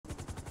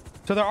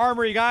To the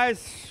armory,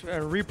 guys.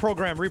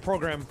 Reprogram,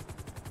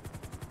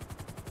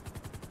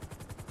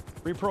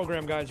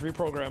 guys.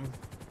 Reprogram.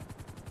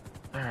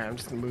 All right, I'm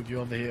just gonna move you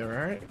over here.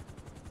 All right.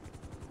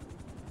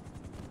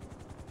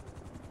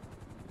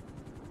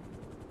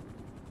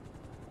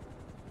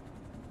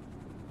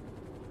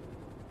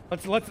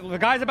 Let's. The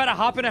guy's about to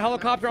hop in a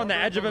helicopter on the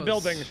edge of a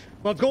building.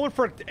 Let's go in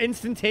for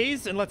instant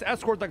tase and let's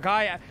escort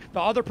the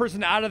other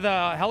person out of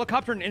the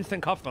helicopter and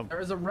instant cuff them. There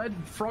is a red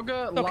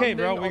Frogger. It's okay,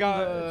 bro. We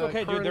got. It's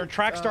okay, current, dude. They're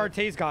track star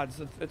tase gods.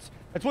 It's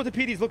what the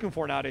PD's looking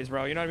for nowadays,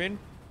 bro. You know what I mean?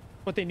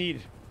 What they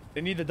need.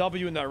 They need the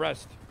W and the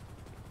arrest.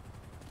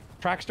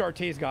 Track star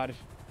tase god.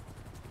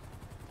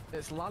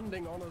 It's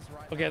landing on us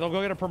right. Okay, they'll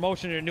go get a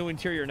promotion in a new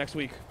interior next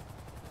week.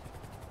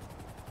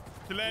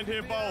 To land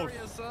here, boss.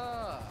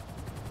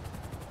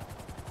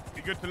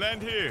 You good to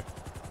land here?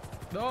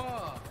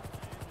 No.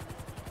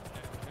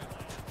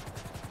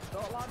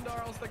 Don't land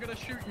or else they're gonna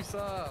shoot you, sir.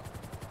 What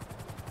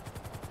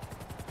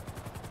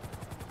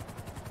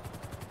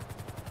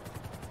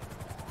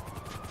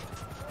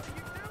are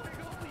you doing?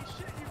 Holy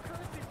shit, you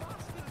crazy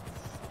bastards!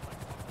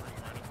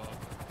 Right above.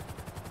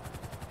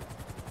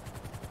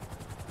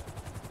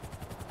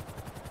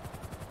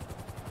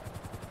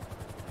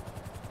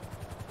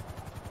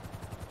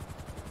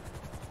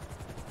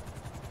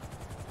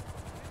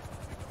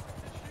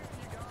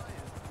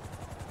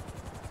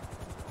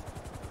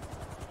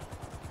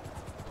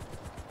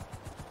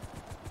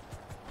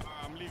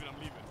 I'm leaving.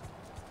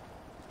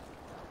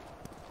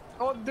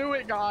 Don't do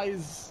it,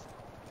 guys.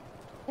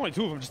 Only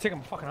two of them. Just take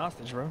them fucking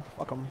hostage, bro.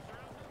 Fuck them.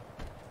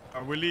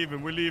 We're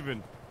leaving. Wait,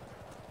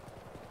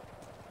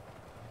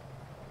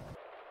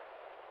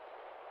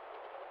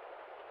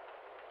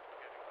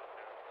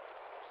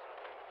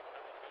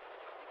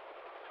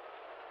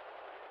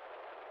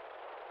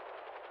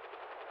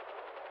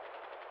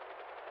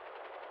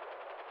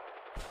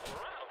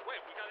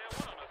 we got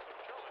L1 on us, so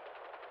we're chilling.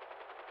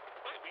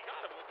 Wait, we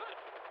got him, we're good.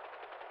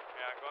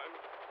 Yeah, I got him.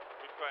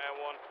 We just got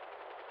L1.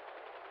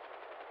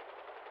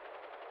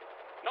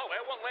 No,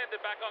 L1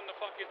 landed back on the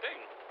fucking thing.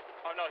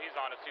 Oh no, he's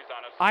on us.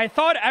 I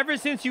thought ever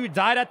since you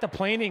died at the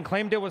plane and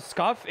claimed it was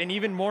scuff, and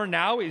even more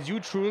now, is you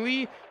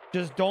truly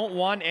just don't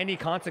want any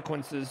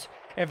consequences.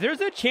 If there's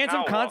a chance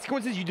of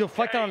consequences, you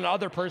deflect it on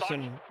another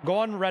person. Go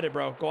on Reddit,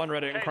 bro. Go on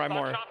Reddit and cry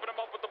more.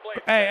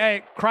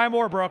 Hey, cry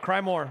more, bro.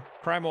 Cry more.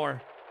 We're going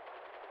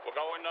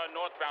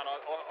northbound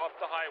up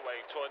the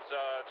highway towards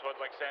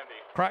like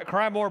Sandy.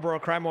 Cry more, bro.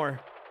 Cry more.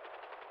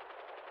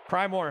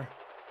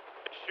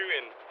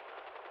 Shooting.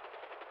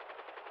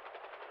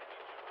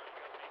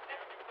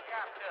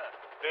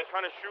 They're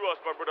trying to shoot us,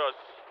 my brothers.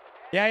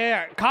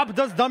 Yeah. Cop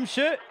does dumb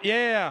shit.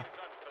 Yeah.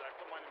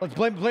 Let's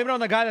blame it on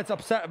the guy that's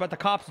upset about the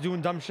cops doing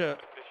dumb shit.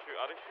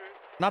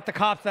 Not the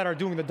cops that are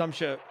doing the dumb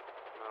shit.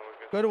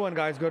 Good one,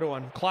 guys. Good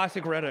one.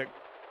 Classic Reddit.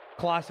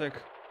 Classic.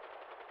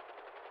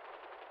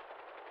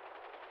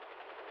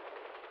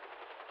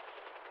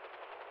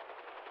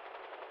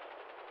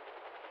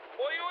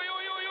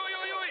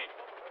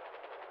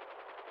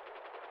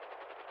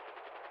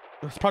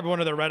 It's probably one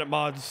of their Reddit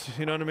mods.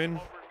 You know what I mean? He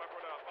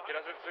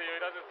doesn't see.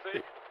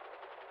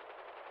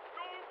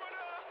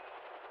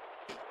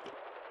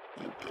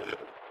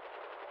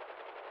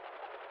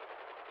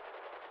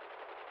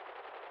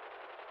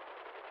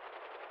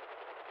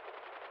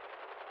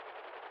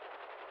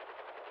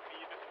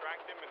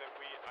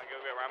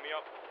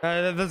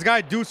 This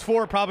guy Deuce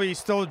 4 probably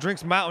still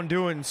drinks Mountain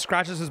Dew and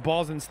scratches his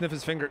balls and sniffs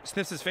his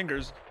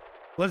fingers.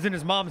 Lives in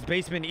his mom's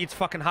basement, eats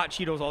fucking hot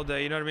Cheetos all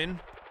day. You know what I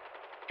mean?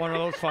 One of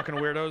those fucking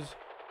weirdos.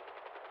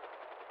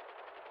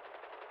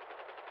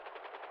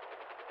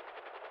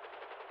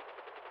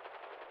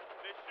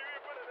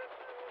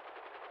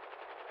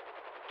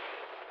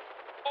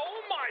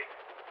 Oh my!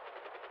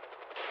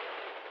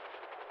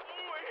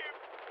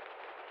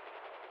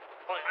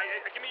 Oh,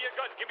 give me your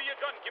gun. Give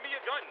me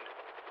your gun.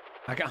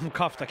 I'm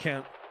cuffed. I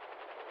can't.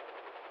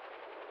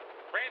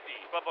 Randy.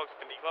 Glove box,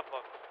 Randy. Glove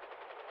box.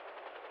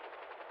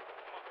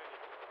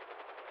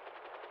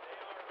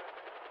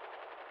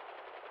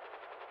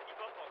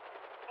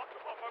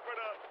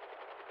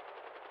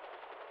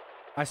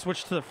 I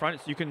switched to the front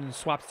so you can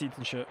swap seats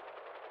and shit.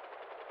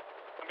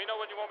 Let me know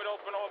when you want me to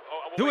open up.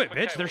 Oh, do it,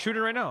 bitch. They're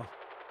shooting right now.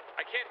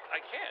 I can't.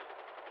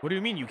 What do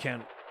you mean you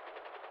can't?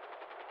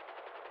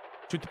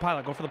 Shoot the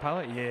pilot. Go for the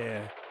pilot.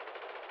 Yeah.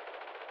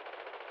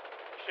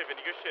 Shit,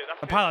 Vinny, good shit.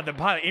 The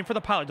pilot. Aim for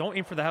the pilot. Don't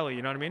aim for the heli.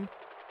 You know what I mean?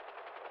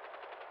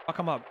 Fuck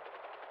him up.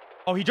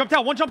 Oh, he jumped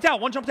out. One jumped out.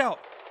 We fucking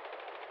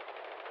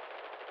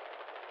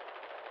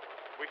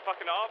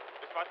up.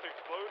 It's about to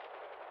explode.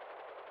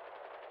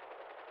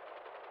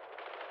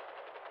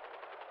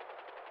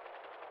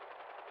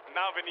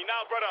 Now, Vinny.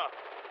 Now, brother.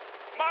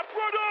 My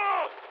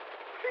brother!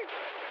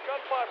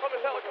 Gunfire from the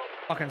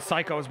helicopter. Fucking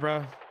psychos,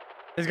 bro.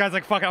 This guy's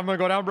like, fuck it, I'm gonna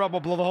go down, bro. I'm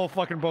gonna blow the whole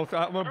fucking boat.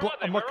 I'm gonna blow.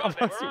 I'm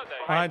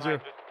behind you. Hey,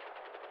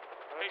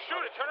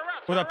 shoot it. Turn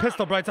around. With a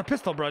pistol, bro. It's a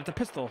pistol, bro. It's a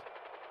pistol.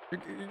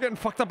 You're getting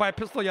fucked up by a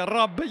pistol, ya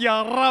rub. Look at this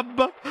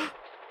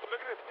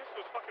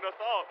pistol's fucking us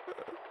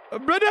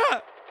up.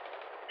 Brother!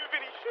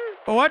 Vinny,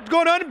 shoot. What's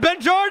going on, Ben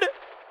Jordan?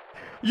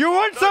 You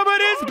want some of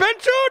this,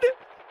 Benchod? It's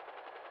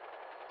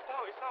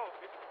out.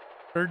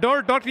 Or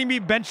don't leave me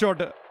Benchod. Shoot,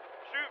 Vinny,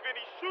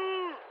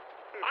 shoot.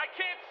 I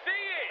can't see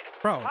it.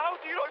 Bro, How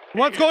do you not see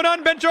what's it? going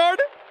on, Benchod?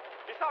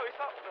 It's out.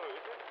 No,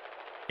 is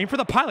it? Aim for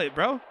the pilot,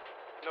 bro.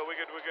 No, we're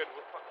good.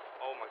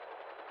 Oh my god.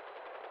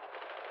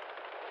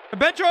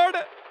 Benchod.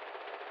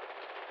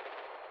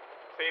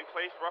 Same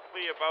place,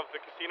 roughly above the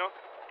casino.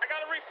 I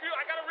gotta refuel.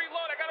 I gotta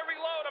reload.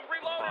 I'm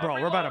reloading. Bro,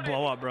 we're about to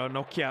blow up, bro.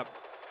 No cap.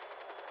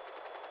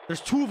 There's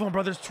 2 of them,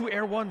 bro. There's 2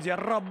 Air 1s,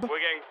 yeah, rub. We're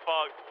getting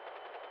fucked.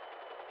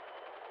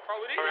 Bro,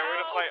 we need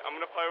Alright, I'm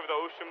gonna fly over the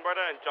ocean,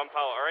 brother, and jump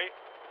out, alright?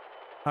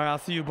 Alright, I'll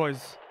see you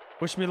boys.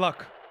 Wish me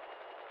luck.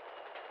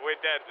 We're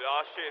dead.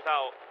 Our shit is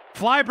out.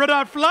 Fly,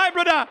 brother. Fly,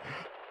 brother.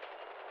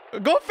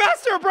 Go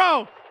faster,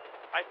 bro.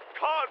 I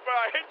can't, bro.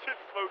 I engine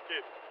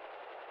smoking.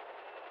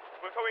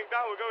 We're going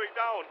down.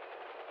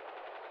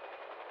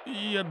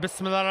 Yeah,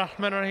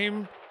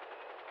 Bismillahirrahmanirrahim.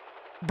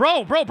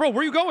 Bro, where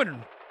are you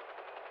going?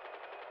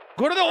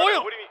 Go to the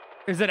oil. What do you mean?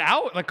 Is it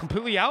out? Like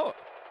completely out?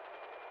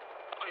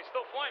 Oh, he's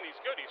still flying. He's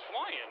good. He's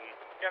flying.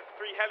 We have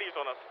 3 helis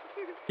on us.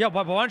 Yeah,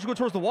 but why don't you go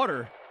towards the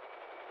water?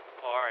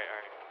 Oh, alright.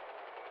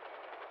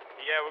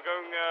 Yeah, we're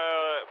going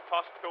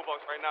past the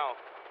pillbox right now.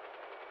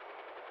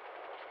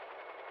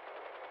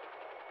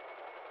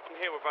 From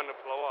here, we're going to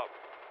blow up.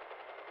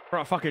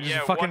 Bro, fuck it. Just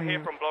Yeah, fucking. one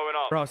here from blowing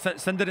up. Bro,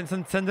 send it into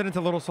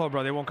Little Soul,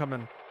 bro. They won't come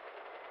in.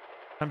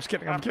 I'm just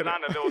kidding. I'm kidding.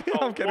 Banana, Little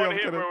Soul. I'm kidding. One I'm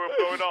here, kidding. bro, we're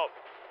blowing up.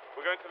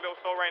 We're going to Little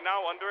Soul right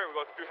now. Under it, we've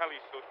got 2 helis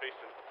still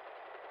stationed.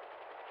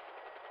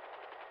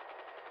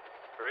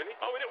 Really?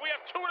 Oh, we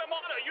have 2 of them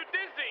on. Are you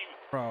dizzy?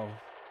 Bro.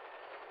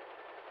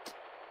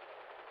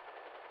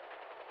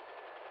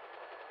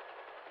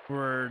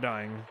 We're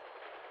dying.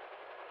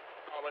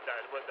 Oh, we're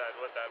dead. We're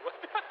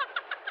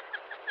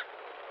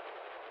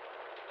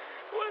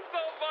so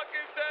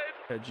fucking dead.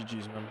 Yeah,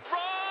 GG's, man. Run!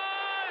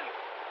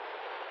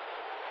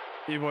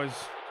 You boys.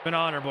 It's been an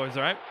honor, boys,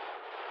 alright?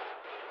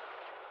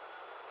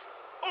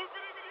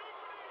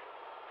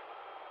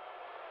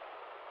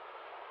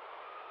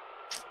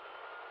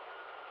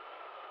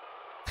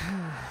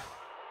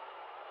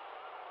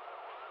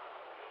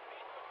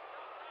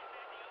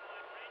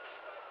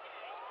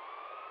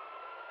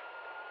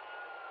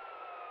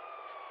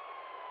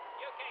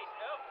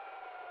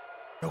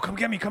 Yo, come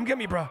get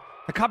me, bro.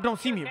 The cop don't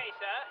see me. Okay,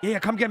 sir? Yeah,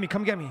 come get me.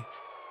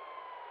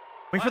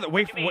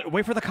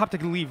 Wait for the cop to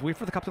leave.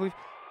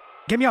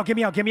 Get me out.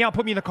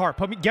 Put me in the car.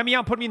 Get me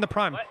out. Put me in the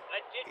prime. What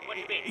do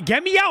you mean?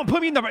 Get me out and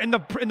put me in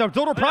the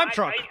Dodo Prime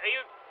truck. Are you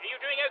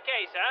doing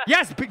okay, sir?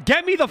 Yes, but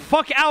get me the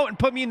fuck out and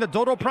put me in the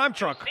Dodo Prime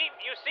truck.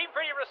 You seem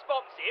pretty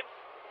responsive.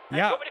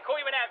 Yeah. Want me to call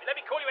you an ambulance? Let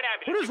me call you an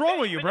ambulance. What is wrong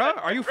with you, bro?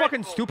 Are you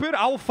fucking stupid?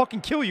 I will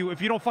fucking kill you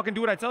if you don't fucking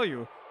do what I tell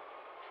you.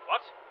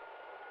 What?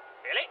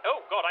 Really?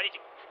 Oh God, I need to.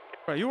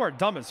 Bro, you are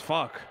dumb as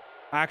fuck.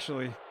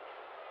 Actually.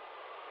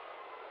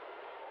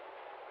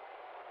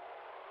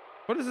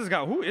 What is this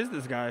guy? Who is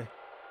this guy?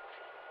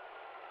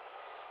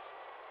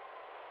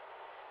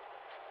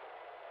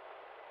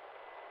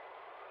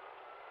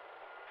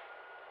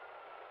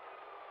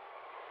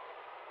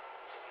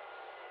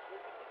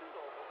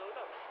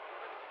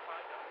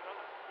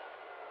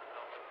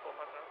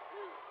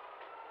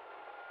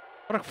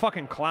 What a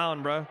fucking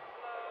clown, bro.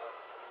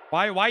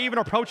 Why even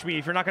approach me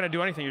if you're not gonna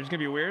do anything? You're just gonna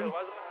be weird.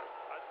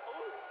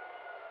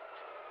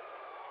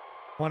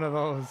 One of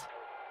those.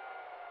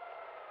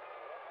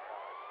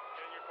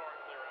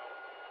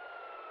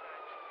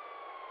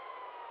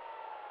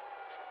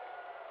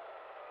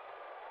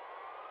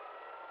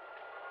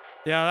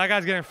 Yeah, that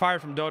guy's getting fired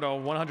from Dodo,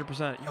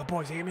 100%. Yo,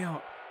 boys, hear me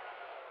out.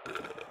 Hey,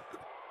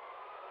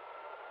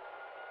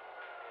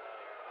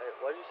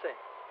 what did you say?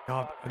 Yo,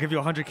 I'll give you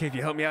 100K if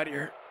you help me out of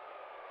here.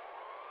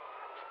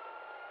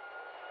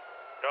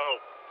 Go.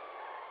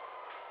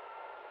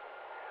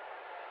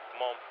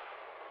 Come on.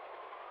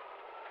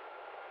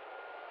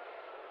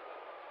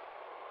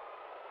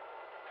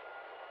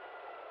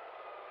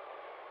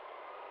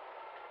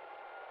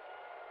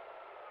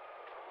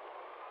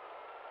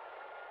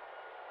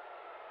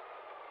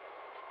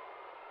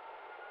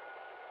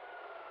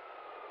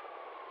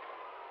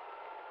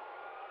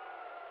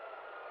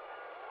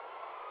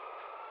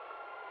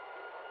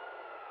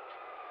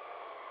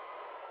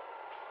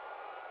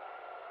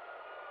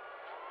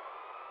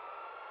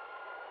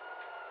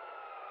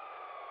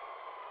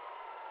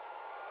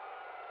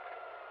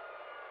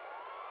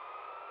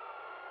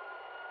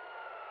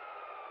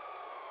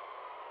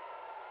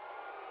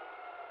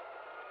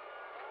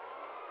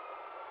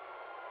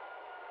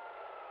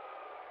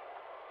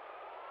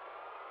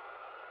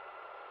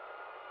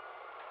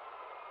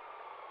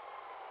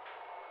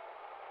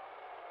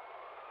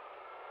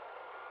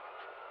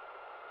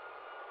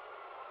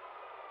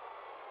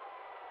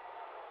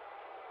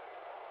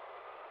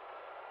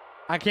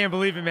 I can't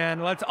believe it,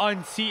 man. Let's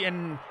unsee,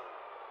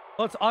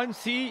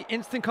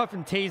 instant cuff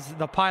and tase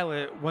the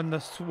pilot when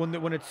it's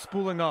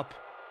spooling up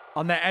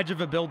on the edge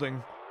of a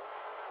building.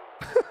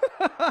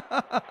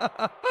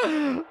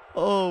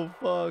 Oh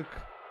fuck.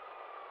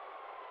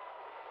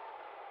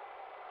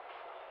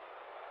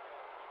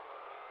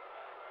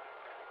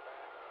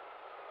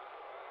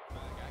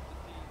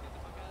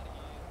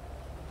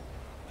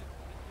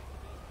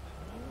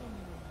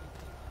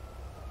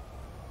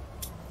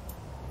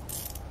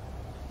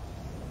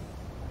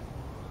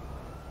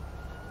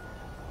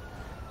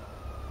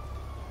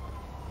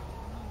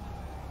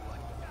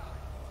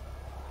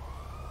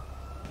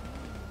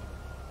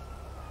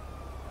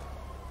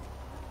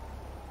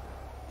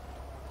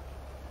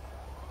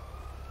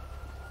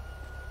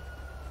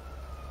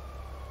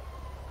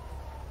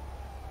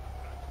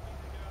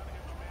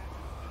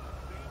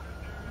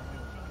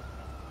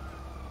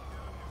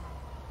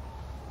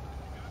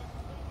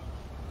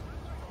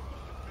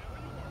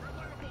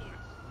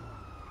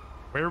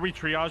 Where are we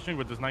triaging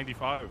with this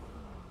 95?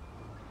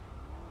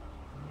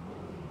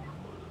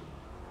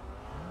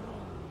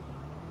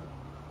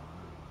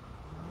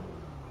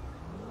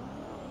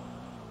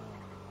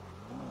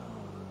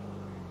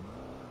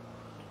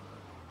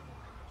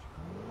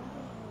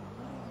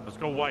 Let's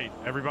go white.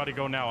 Everybody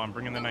go now. I'm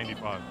bringing the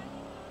 95.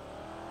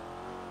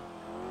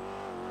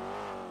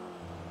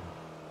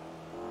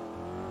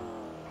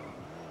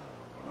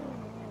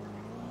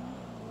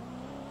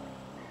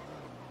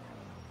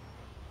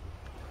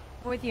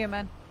 With you,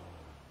 man.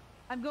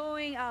 I'm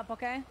going up,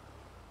 okay?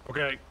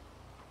 Okay.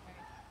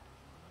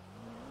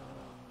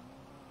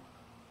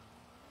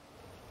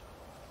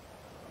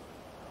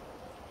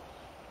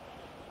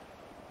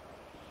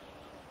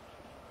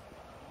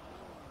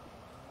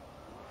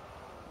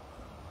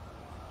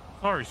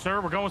 Sorry, sir.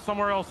 We're going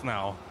somewhere else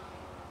now.